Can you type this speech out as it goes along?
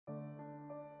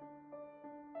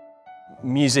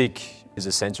Music is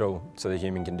essential to the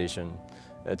human condition.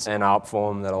 It's an art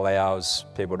form that allows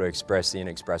people to express the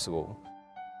inexpressible.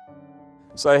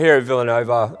 So here at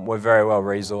Villanova, we're very well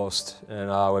resourced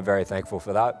and we're very thankful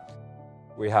for that.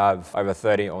 We have over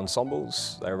 30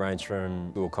 ensembles. They range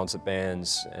from dual concert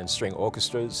bands and string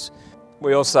orchestras.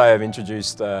 We also have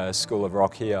introduced a School of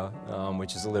Rock here,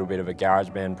 which is a little bit of a garage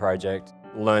band project.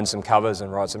 Learn some covers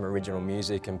and write some original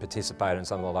music and participate in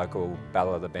some of the local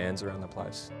Battle of the Bands around the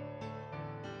place.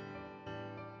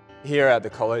 Here at the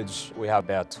college, we have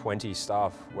about 20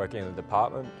 staff working in the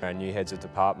department. Our new heads of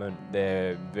department,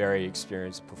 they're very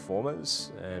experienced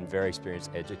performers and very experienced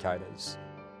educators.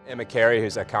 Emma Carey,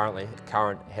 who's our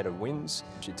current head of WINS,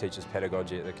 she teaches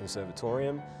pedagogy at the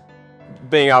Conservatorium.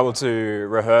 Being able to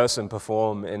rehearse and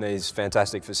perform in these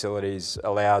fantastic facilities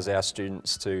allows our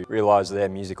students to realise their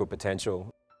musical potential.